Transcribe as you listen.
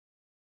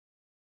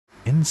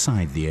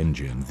Inside the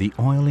engine, the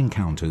oil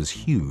encounters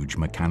huge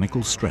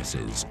mechanical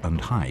stresses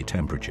and high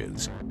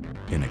temperatures,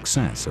 in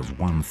excess of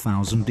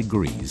 1000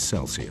 degrees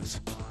Celsius.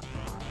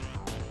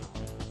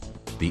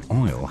 The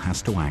oil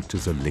has to act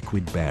as a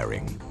liquid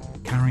bearing,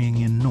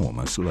 carrying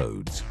enormous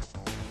loads.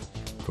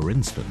 For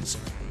instance,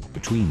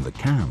 between the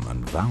cam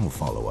and valve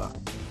follower,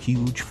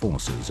 huge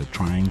forces are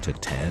trying to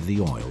tear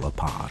the oil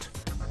apart.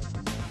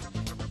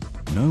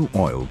 No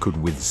oil could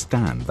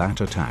withstand that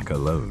attack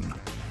alone.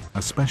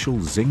 A special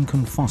zinc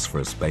and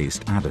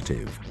phosphorus-based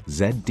additive,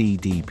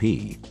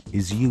 ZDDP,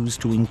 is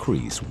used to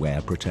increase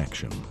wear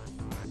protection.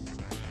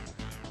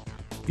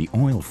 The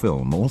oil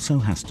film also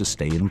has to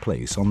stay in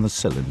place on the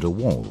cylinder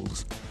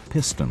walls,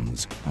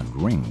 pistons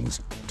and rings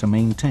to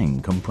maintain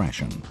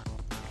compression,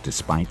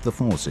 despite the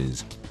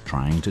forces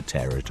trying to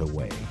tear it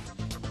away.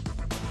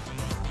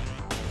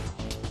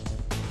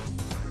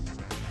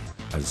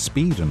 As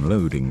speed and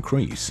load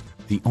increase,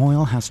 the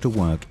oil has to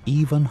work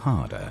even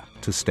harder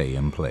to stay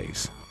in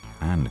place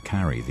and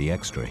carry the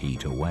extra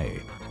heat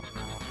away.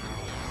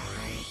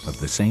 At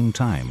the same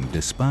time,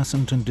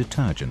 dispersant and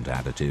detergent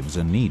additives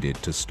are needed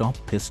to stop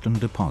piston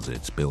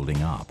deposits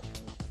building up.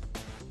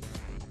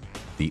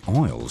 The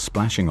oil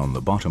splashing on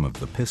the bottom of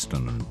the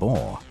piston and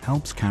bore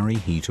helps carry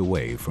heat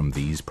away from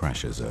these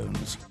pressure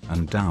zones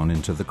and down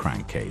into the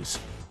crankcase,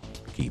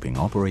 keeping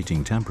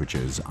operating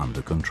temperatures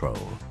under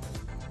control.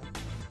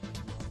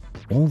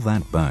 All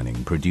that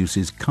burning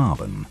produces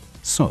carbon,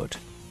 soot,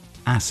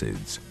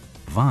 acids,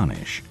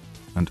 varnish,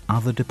 and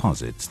other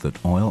deposits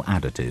that oil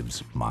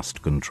additives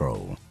must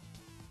control.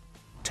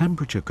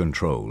 Temperature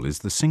control is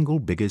the single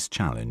biggest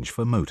challenge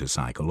for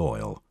motorcycle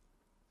oil.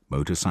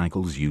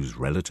 Motorcycles use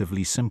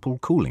relatively simple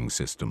cooling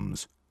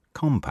systems,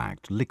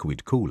 compact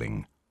liquid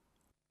cooling,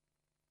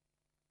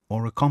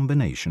 or a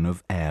combination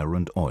of air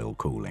and oil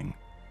cooling.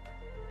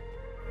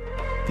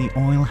 The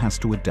oil has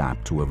to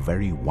adapt to a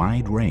very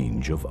wide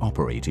range of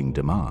operating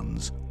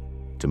demands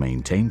to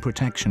maintain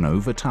protection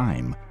over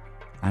time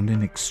and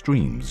in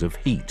extremes of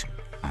heat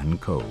and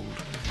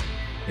cold.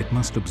 It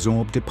must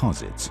absorb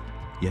deposits,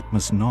 yet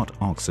must not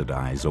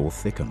oxidize or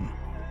thicken.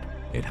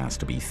 It has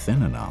to be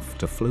thin enough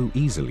to flow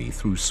easily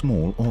through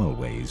small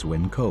oilways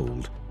when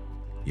cold,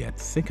 yet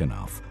thick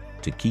enough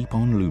to keep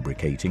on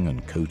lubricating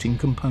and coating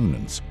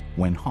components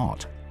when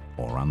hot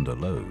or under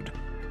load.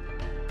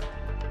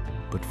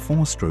 But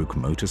four-stroke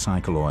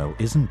motorcycle oil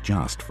isn't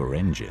just for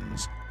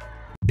engines.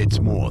 It's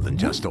more than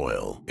just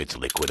oil, it's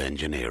liquid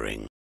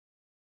engineering.